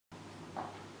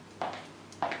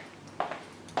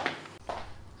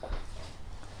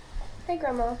Hey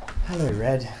Grandma. Hello,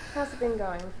 Red. How's it been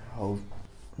going? Oh,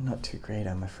 not too great,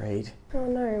 I'm afraid. Oh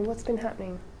no, what's been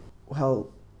happening? Well,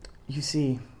 you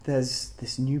see, there's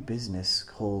this new business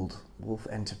called Wolf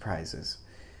Enterprises,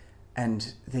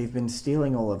 and they've been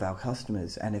stealing all of our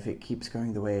customers, and if it keeps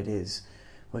going the way it is,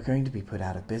 we're going to be put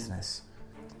out of business.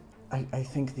 I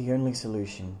think the only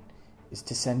solution is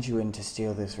to send you in to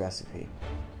steal this recipe.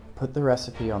 Put the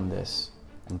recipe on this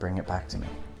and bring it back to me.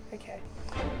 Okay.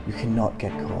 You cannot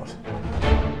get caught.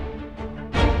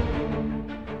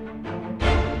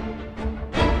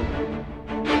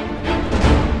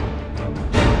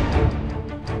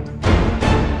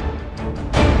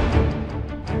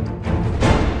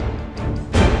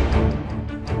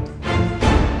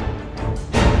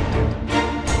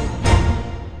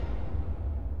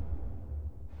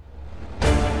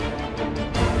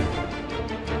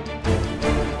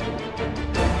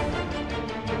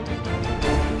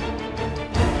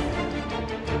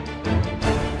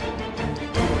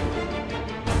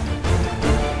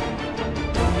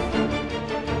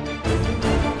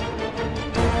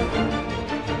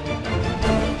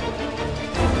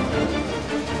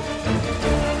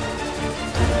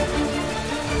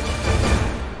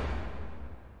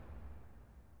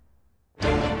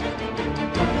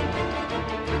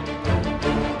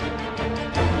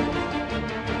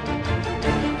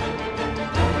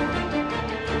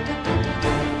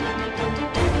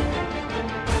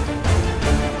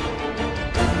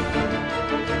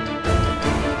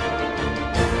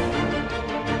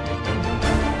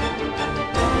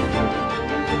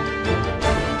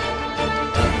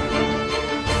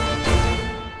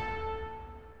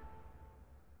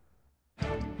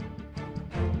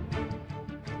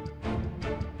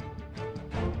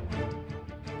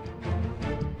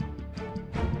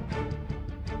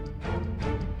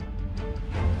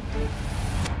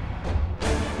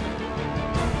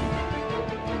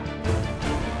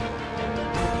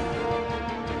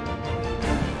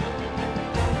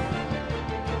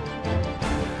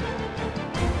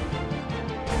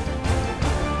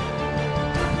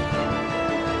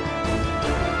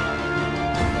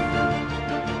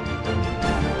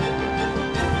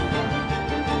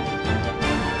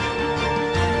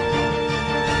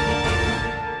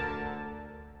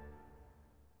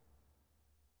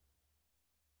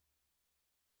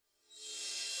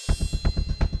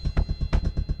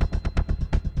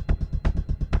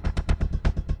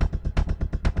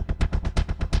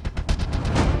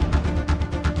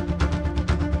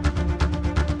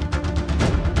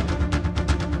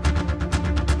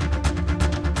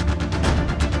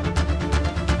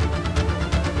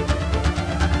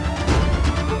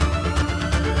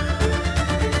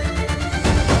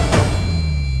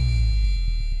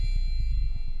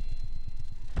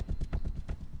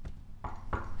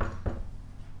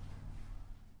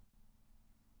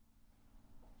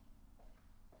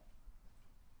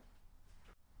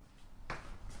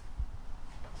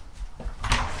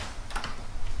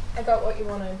 I got what you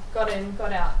wanted. Got in,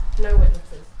 got out. No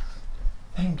witnesses.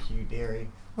 Thank you, dearie.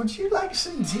 Would you like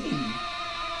some tea?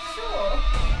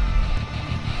 Sure.